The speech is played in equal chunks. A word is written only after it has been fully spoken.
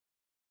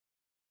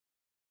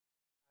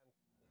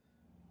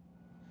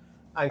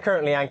I'm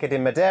currently anchored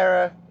in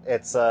Madeira.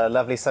 It's a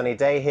lovely sunny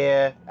day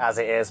here, as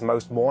it is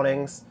most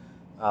mornings.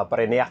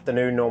 But in the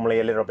afternoon, normally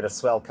a little bit of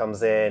swell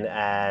comes in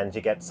and you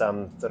get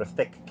some sort of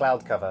thick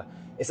cloud cover.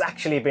 It's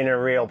actually been a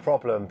real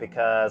problem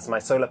because my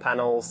solar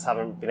panels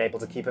haven't been able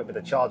to keep up with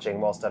the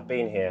charging whilst I've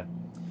been here.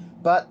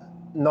 But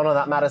none of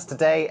that matters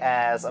today,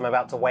 as I'm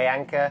about to weigh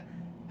anchor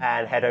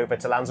and head over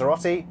to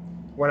Lanzarote.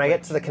 When I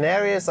get to the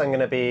Canaries, I'm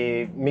going to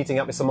be meeting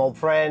up with some old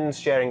friends,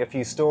 sharing a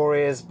few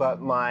stories, but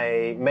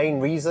my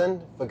main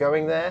reason for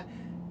going there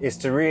is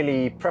to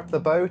really prep the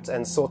boat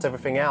and sort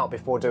everything out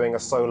before doing a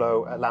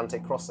solo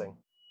Atlantic crossing.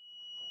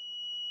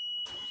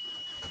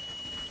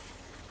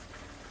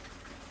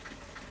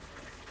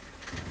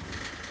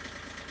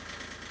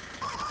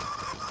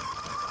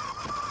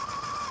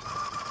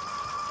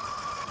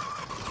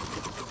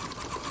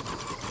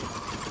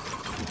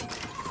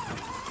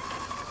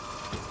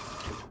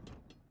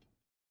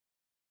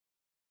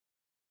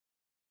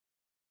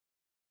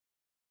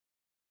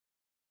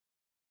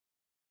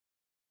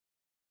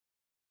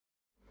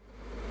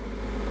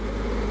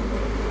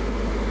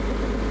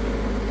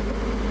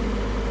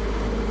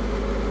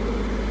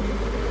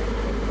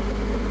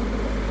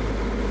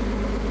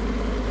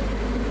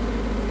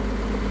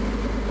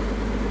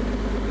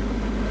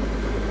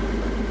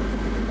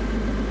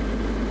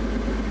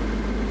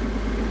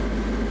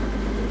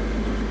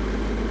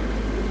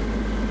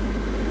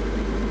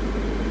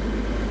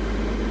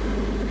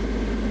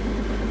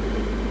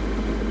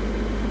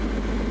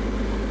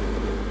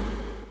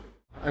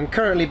 I'm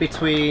currently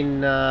between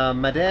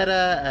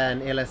Madeira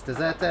and Illes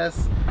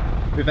Desertas.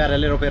 We've had a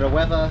little bit of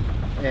weather.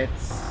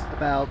 It's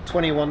about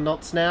 21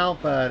 knots now,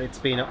 but it's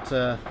been up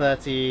to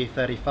 30,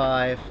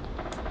 35.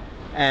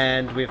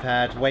 And we've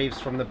had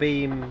waves from the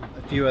beam,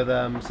 a few of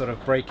them sort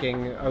of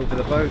breaking over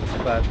the boat,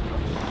 but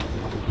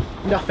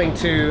nothing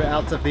too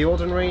out of the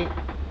ordinary.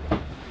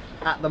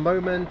 At the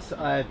moment,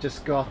 I've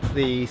just got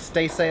the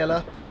staysail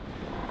up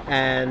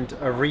and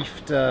a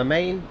reefed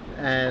main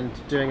and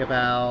doing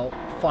about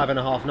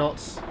 5.5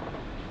 knots,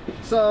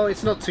 so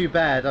it's not too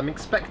bad. I'm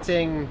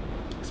expecting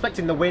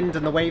the wind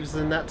and the waves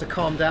and that to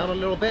calm down a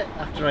little bit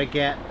after I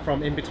get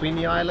from in between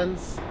the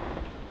islands.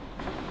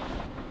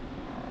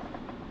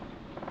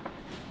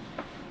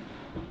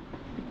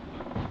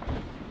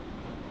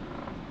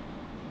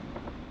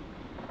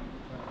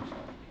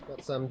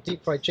 Got some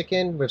deep fried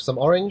chicken with some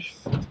orange,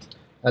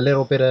 a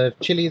little bit of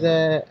chili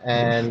there,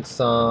 and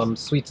some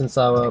sweet and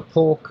sour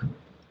pork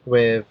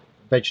with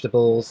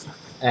vegetables,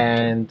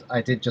 and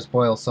I did just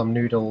boil some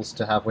noodles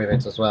to have with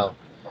it as well.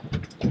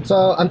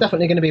 So I'm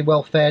definitely going to be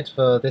well fed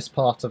for this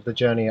part of the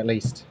journey at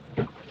least.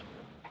 The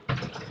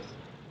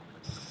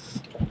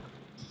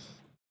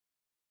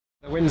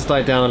wind's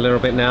died down a little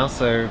bit now,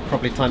 so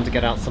probably time to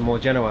get out some more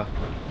Genoa.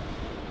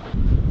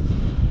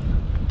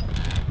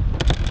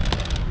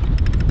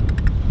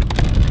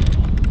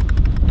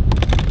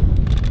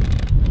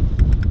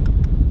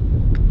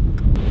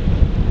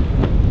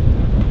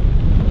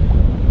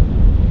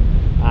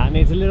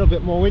 Needs a little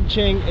bit more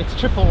winching. It's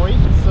triple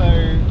reefed, so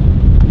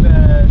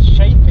the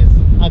shape is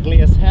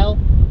ugly as hell,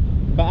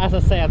 but as I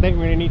say, I don't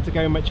really need to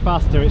go much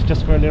faster. It's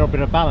just for a little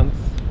bit of balance.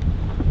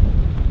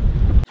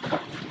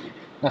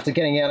 After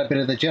getting out a bit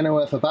of the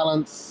Genoa for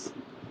balance,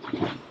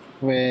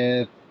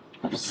 we're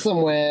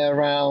somewhere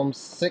around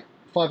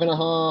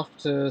 5.5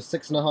 to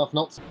 6.5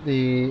 knots.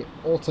 The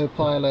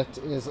autopilot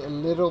is a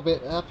little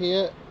bit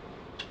happier.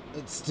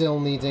 It's still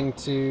needing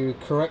to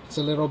correct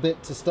a little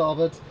bit to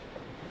starboard,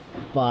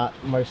 but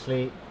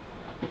mostly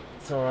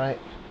it's alright.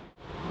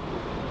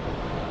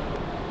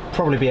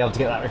 Probably be able to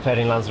get that repaired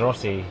in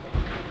Lanzarote.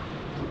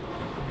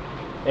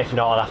 If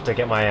not, I'll have to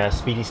get my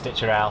speedy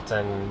stitcher out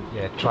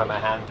and try my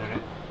hand at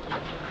it.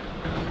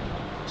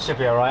 Should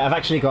be alright. I've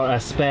actually got a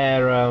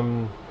spare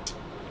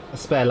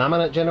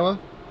laminate Genoa.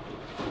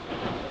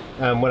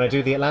 When I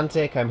do the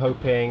Atlantic, I'm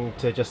hoping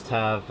to just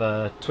have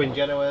twin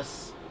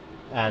Genoas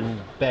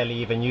and barely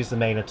even use the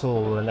main at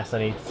all, unless I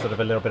need sort of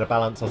a little bit of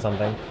balance or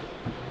something.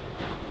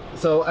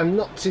 So I'm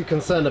not too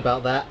concerned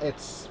about that.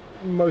 It's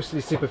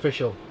mostly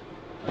superficial.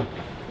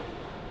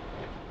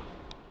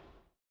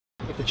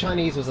 If the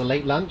Chinese was a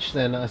late lunch,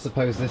 then I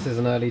suppose this is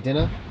an early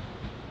dinner.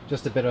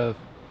 Just a bit of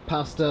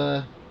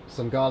pasta,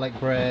 some garlic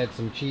bread,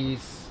 some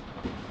cheese,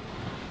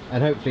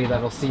 and hopefully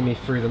that'll see me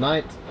through the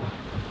night.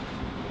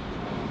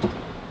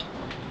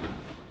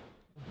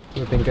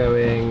 We've been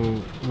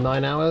going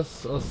 9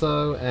 hours or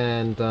so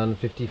and done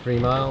 53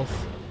 miles,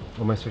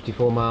 almost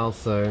 54 miles,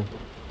 so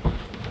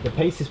the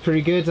pace is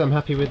pretty good. I'm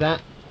happy with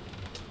that.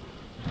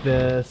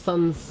 The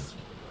sun's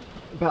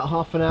about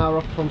half an hour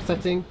off from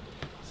setting,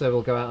 so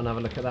we'll go out and have a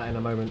look at that in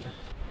a moment.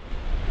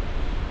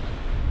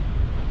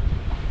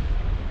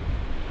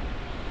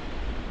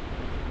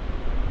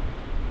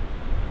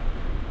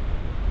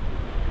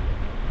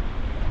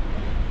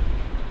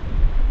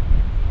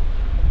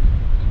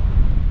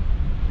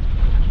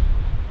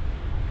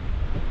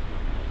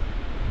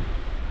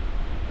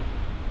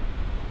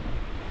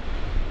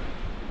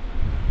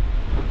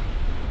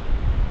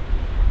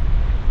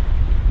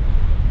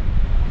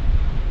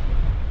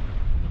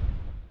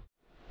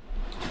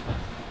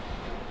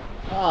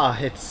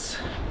 It's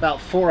about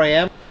 4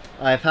 AM.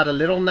 I've had a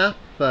little nap,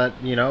 but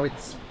you know,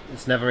 it's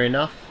never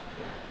enough.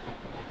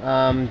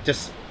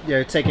 Just, you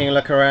know, taking a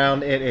look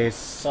around, it is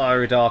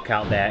so dark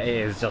out there. It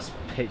is just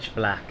pitch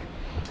black.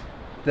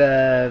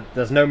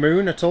 There's no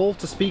moon at all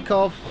to speak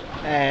of,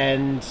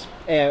 and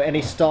you know,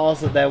 any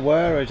stars that there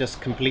were are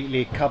just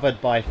completely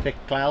covered by thick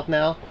cloud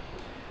now.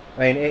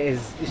 I mean,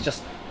 it's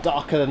just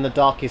darker than the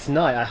darkest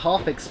night. I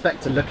half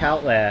expect to look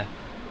out there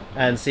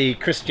and see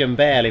Christian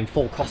Bale in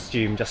full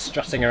costume just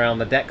strutting around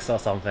the decks or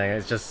something.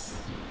 It's just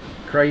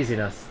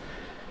craziness.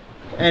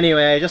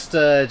 Anyway, I just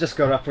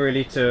got up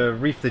really to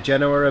reef the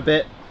Genoa a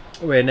bit.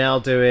 We're now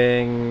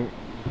doing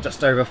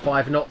just over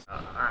 5 knots.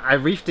 I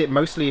reefed it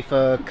mostly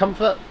for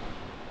comfort,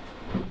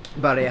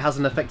 but it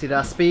hasn't affected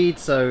our speed,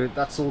 so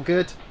that's all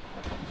good.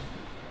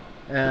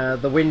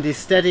 The wind is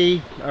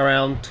steady,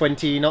 around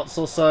 20 knots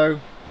or so,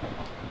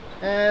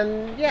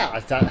 and yeah,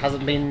 that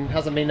hasn't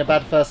been a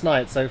bad first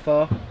night so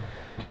far.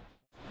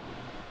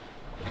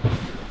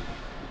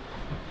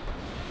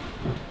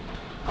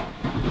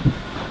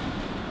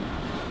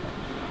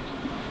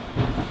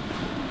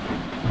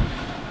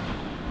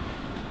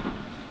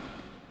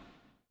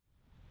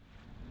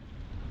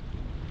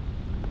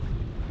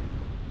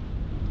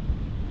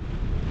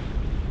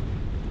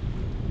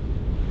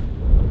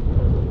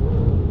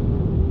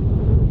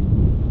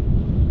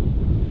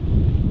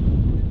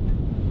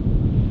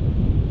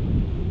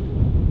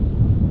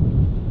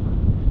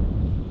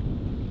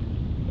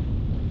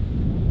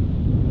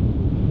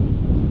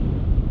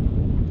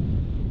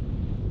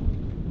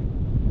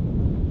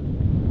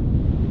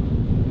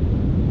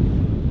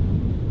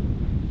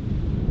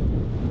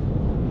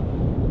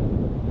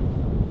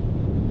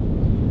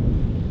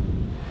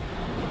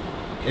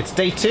 It's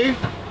day 2.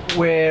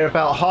 We're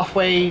about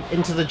halfway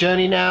into the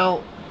journey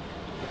now.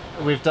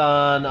 We've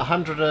done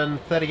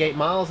 138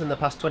 miles in the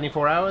past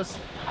 24 hours,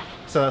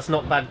 so that's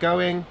not bad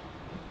going.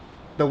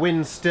 The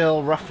wind's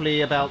still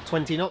roughly about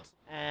 20 knots,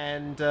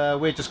 and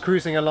we're just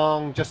cruising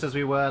along just as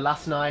we were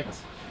last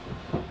night.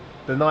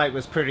 The night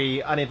was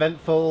pretty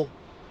uneventful.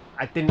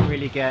 I didn't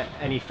really get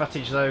any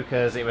footage though,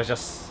 because it was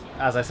just,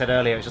 as I said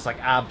earlier, it was just like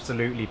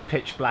absolutely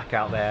pitch black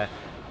out there.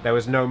 There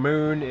was no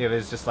moon, it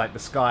was just like the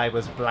sky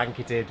was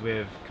blanketed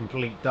with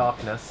complete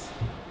darkness.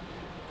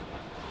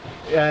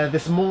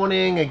 This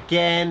morning,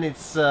 again,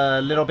 it's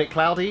a little bit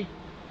cloudy,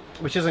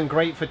 which isn't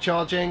great for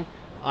charging.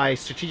 I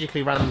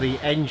strategically ran the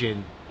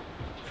engine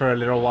for a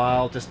little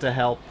while just to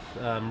help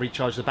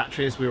recharge the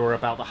batteries. We were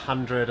about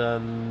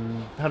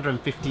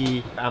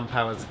 150 amp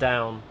hours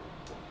down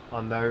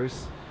on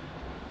those.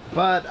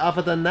 But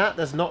other than that,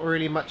 there's not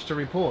really much to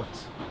report.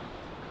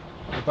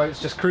 The boat's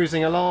just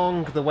cruising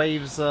along, the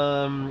waves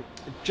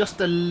just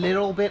a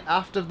little bit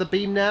aft of the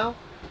beam now.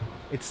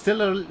 It's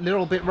still a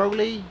little bit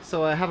rolly,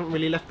 so I haven't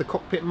really left the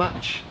cockpit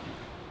much.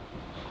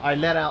 I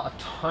let out a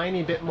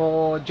tiny bit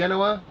more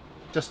Genoa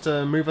just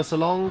to move us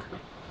along.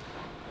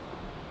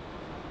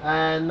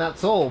 And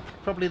that's all.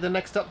 Probably the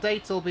next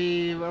update will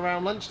be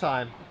around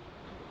lunchtime.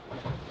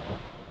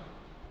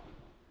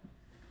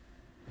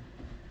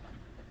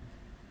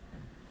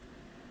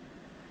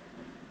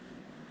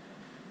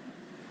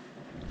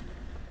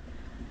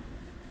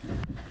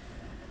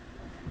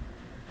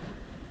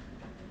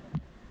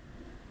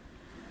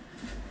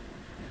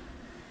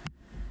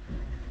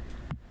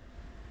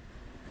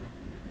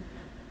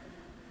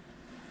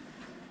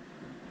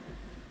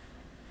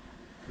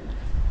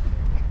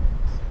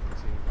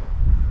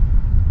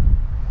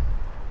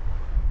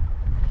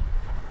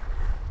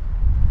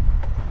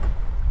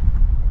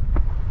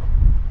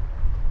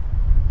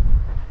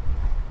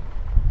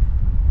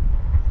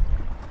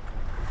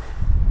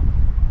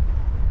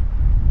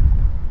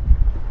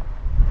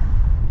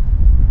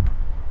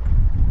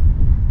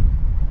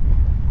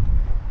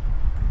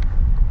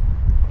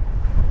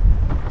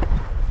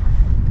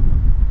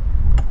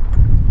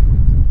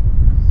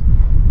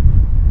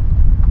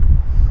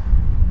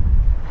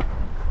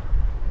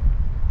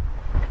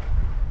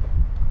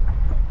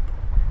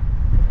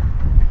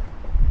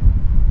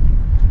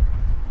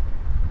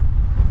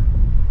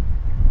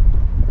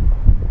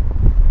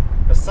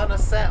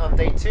 On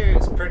day 2,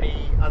 it's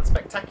pretty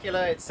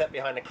unspectacular. It's set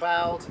behind a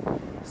cloud,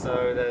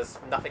 so there's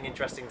nothing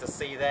interesting to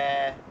see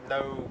there.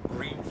 No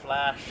green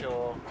flash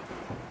or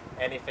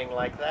anything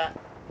like that.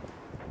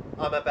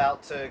 I'm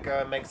about to go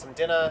and make some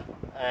dinner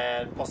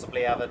and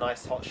possibly have a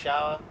nice hot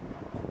shower.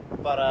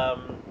 But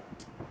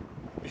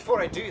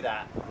before I do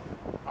that,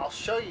 I'll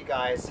show you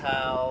guys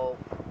how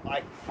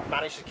I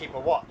managed to keep a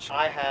watch.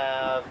 I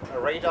have a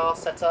radar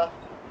setup.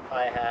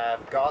 I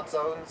have guard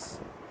zones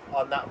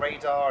on that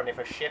radar, and if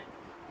a ship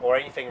or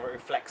anything that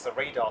reflects a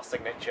radar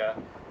signature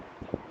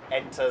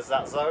enters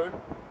that zone,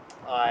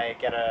 I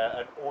get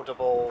an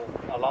audible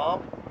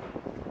alarm.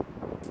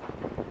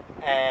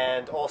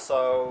 And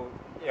also,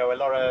 you know, a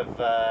lot of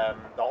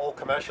all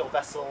commercial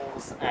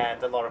vessels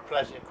and a lot of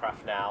pleasure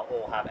craft now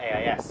all have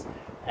AIS,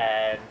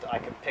 and I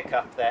can pick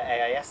up their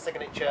AIS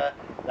signature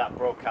that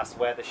broadcasts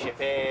where the ship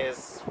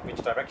is, which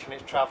direction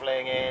it's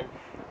traveling in,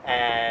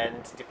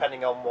 and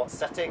depending on what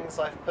settings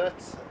I've put,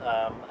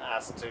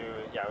 as to,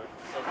 you know,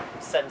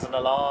 it sends an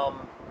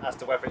alarm as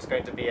to whether it's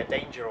going to be a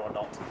danger or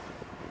not.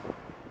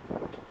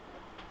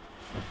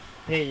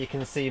 Here you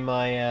can see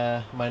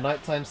my my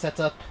nighttime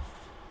setup.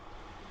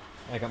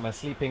 I got my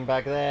sleeping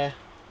bag there.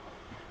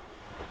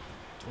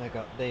 I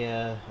got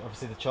the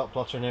obviously the chart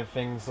plotter and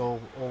everything's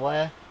all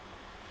there.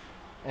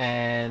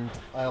 And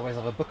I always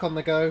have a book on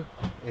the go.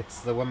 It's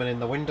The Woman in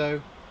the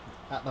Window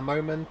at the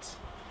moment.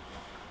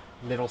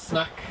 Little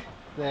snack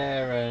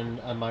there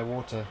and my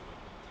water.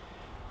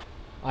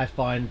 I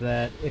find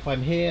that if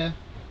I'm here,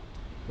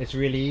 it's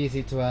really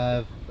easy to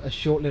have a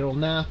short little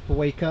nap,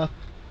 wake up,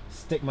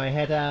 stick my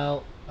head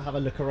out, have a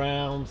look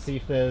around, see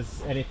if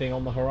there's anything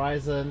on the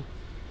horizon.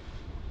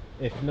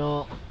 If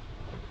not,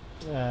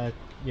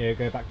 you know,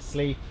 go back to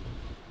sleep.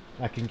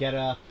 I can get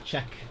up,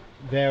 check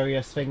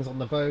various things on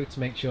the boat,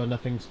 make sure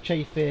nothing's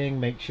chafing,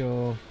 make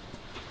sure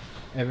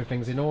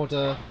everything's in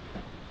order,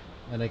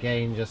 and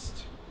again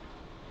just,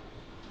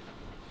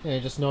 you know,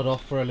 just nod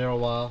off for a little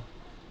while.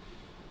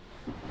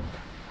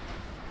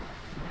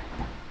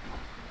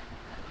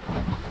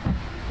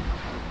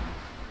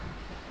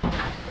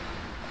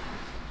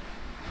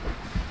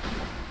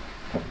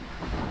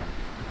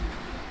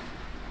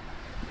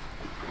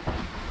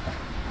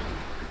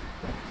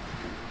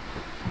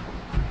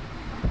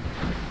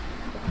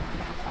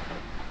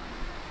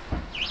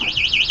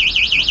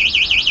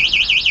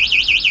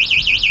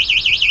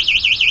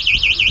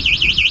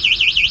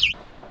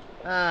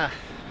 Ah,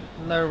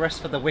 no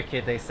rest for the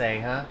wicked, they say,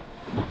 huh?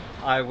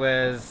 I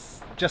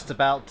was just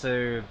about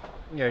to,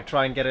 you know,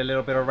 try and get a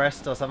little bit of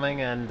rest or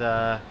something, and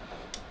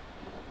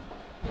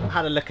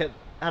had a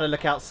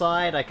look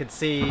outside. I could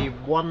see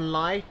one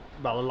light,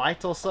 well, a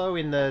light or so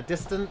in the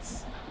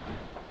distance,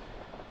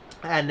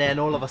 and then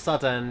all of a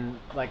sudden,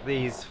 like,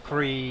 these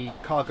 3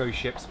 cargo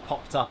ships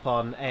popped up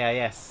on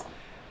AIS.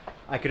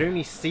 I could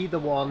only see the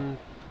one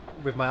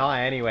with my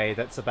eye anyway,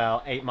 that's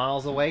about 8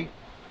 miles away.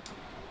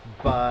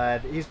 But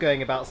he's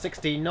going about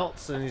 16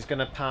 knots and he's going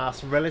to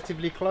pass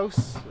relatively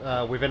close,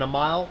 within a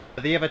mile.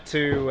 The other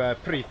 2 are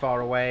pretty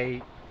far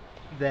away.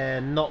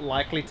 They're not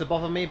likely to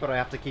bother me, but I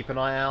have to keep an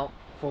eye out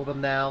for them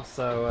now.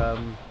 So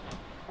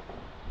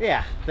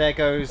yeah, there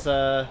goes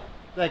that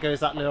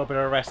little bit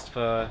of rest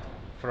for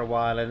a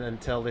while and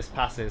until this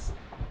passes.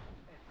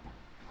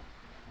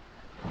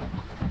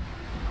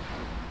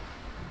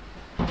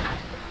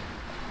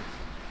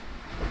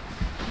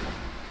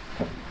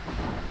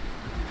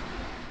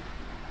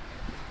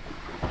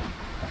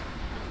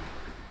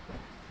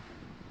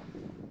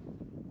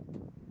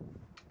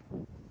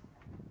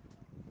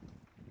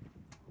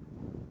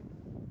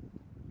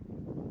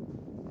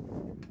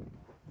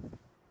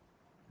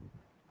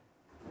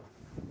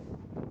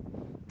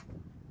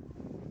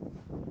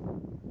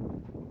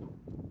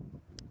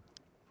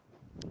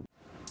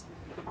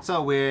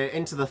 So we're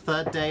into the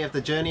 3rd day of the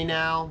journey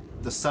now.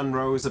 The sun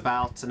rose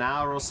about an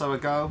hour or so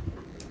ago.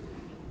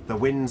 The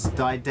wind's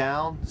died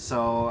down,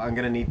 so I'm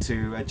going to need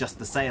to adjust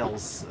the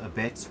sails a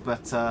bit,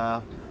 but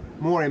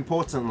more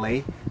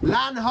importantly,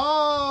 land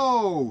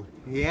ho!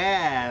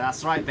 Yeah,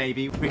 that's right,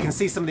 baby. We can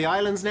see some of the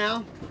islands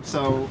now,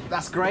 so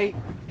that's great.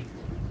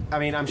 I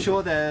mean, I'm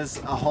sure there's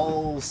a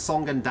whole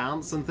song and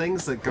dance and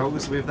things that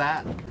goes with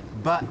that,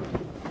 but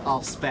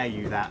I'll spare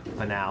you that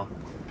for now.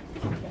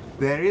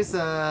 There is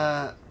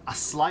a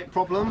slight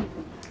problem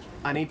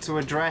I need to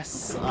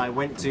address. I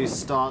went to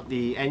start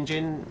the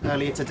engine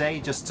earlier today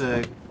just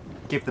to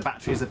give the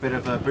batteries a bit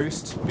of a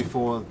boost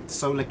before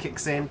solar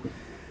kicks in,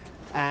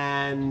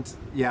 and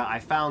yeah, I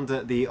found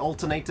that the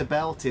alternator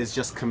belt is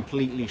just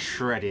completely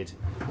shredded,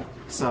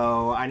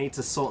 so I need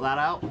to sort that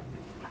out,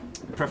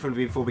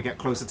 preferably before we get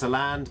closer to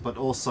land, but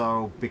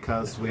also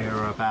because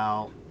we're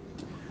about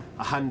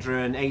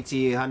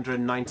 180,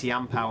 190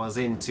 amp hours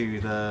into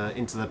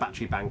the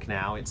battery bank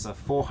now. It's a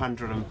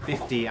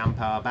 450 amp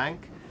hour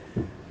bank,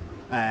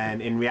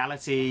 and in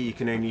reality you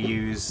can only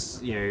use,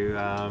 you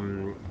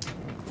know,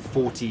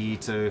 40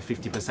 to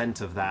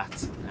 50% of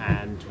that,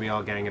 and we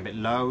are getting a bit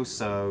low,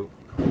 so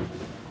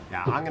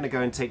yeah, I'm gonna go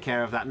and take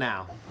care of that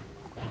now.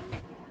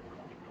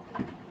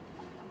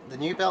 The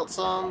new belt's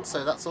on,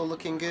 so that's all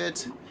looking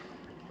good.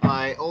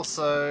 I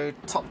also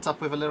topped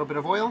up with a little bit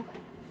of oil.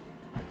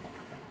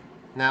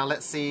 Now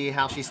let's see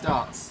how she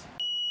starts.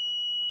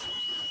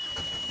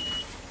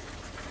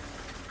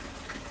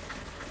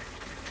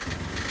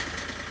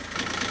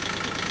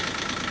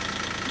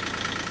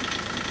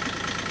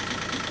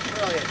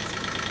 Brilliant.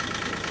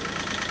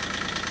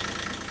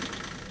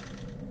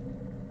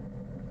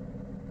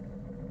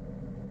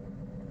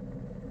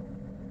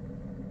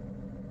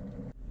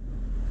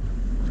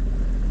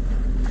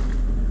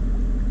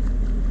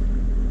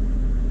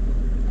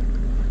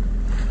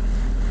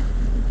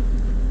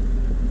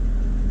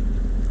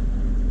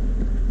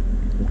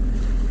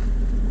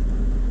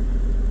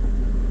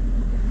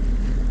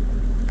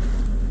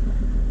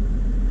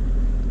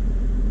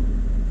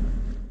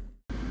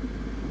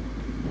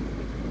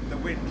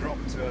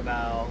 To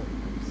about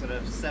sort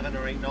of 7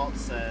 or 8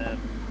 knots, and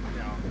you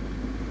know,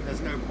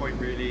 there's no point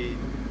really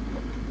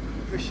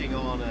pushing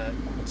on at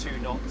 2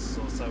 knots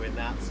or so in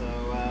that.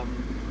 So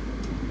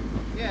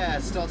yeah,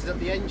 started up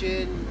the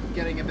engine,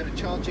 getting a bit of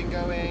charging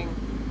going,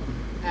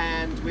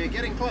 and we're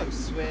getting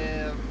close.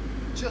 We're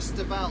just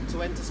about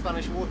to enter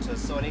Spanish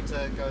waters, so I need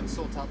to go and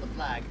sort out the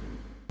flag.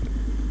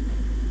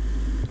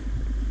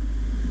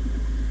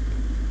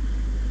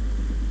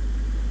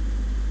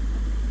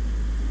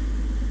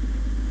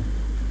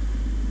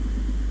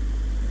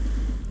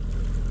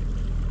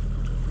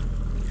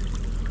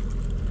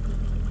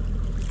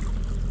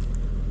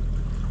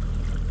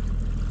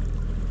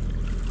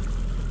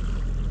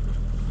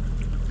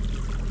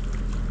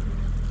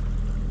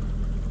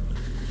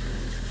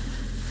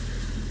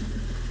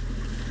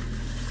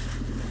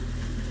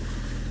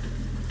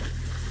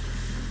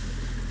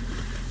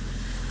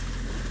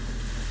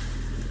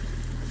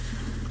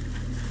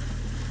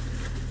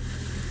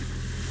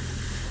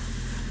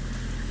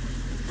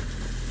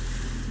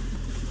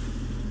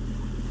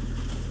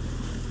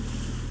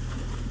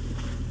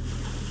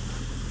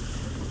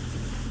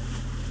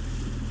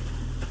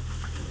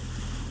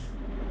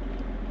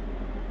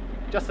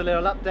 Just a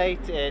little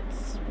update,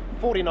 it's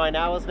 49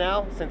 hours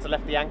now since I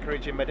left the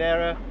anchorage in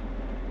Madeira.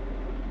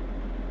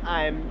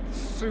 I'm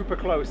super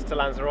close to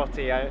Lanzarote.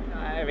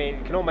 I mean,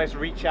 you can almost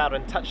reach out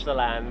and touch the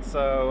land,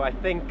 so I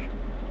think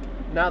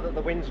now that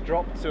the wind's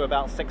dropped to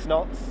about 6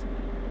 knots,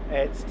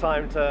 it's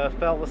time to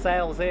furl the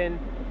sails in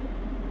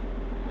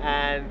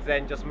and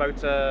then just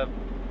motor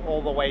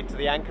all the way to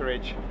the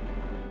anchorage.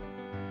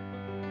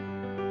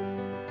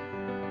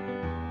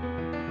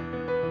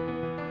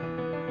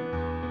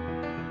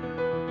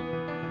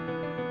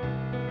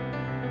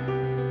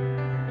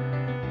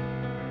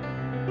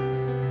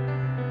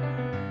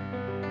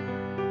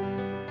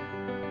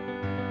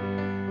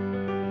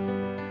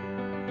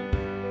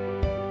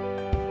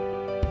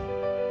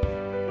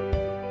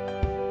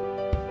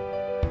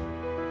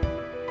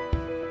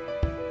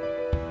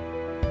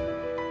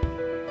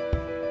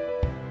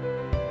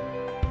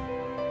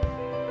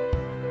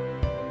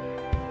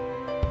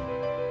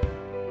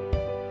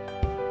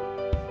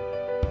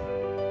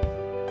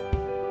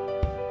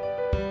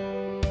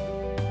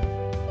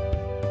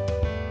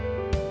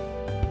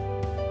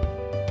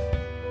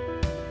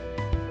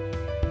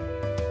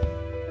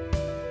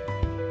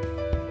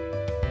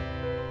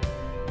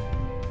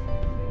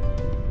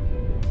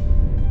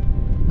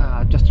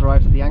 Just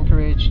arrived at the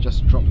anchorage,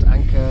 just dropped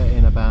anchor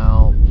in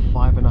about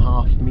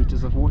 5.5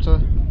 meters of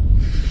water.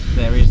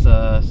 There is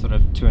a sort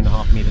of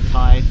 2.5 meter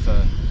tide,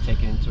 so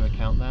taking into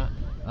account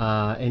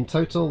that. In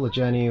total the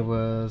journey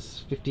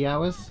was 50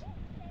 hours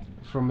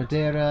from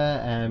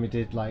Madeira, and we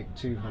did like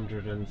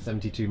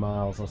 272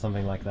 miles or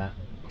something like that.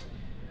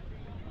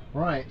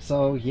 Right,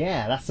 so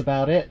yeah, that's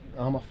about it.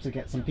 I'm off to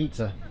get some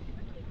pizza.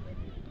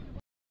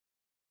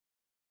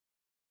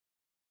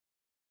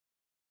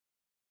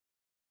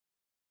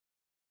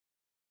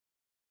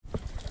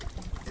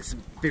 It's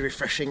be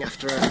refreshing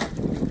after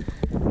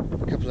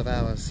a couple of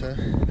hours, a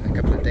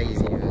couple of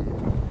days even.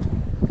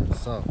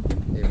 So,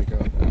 here we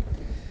go.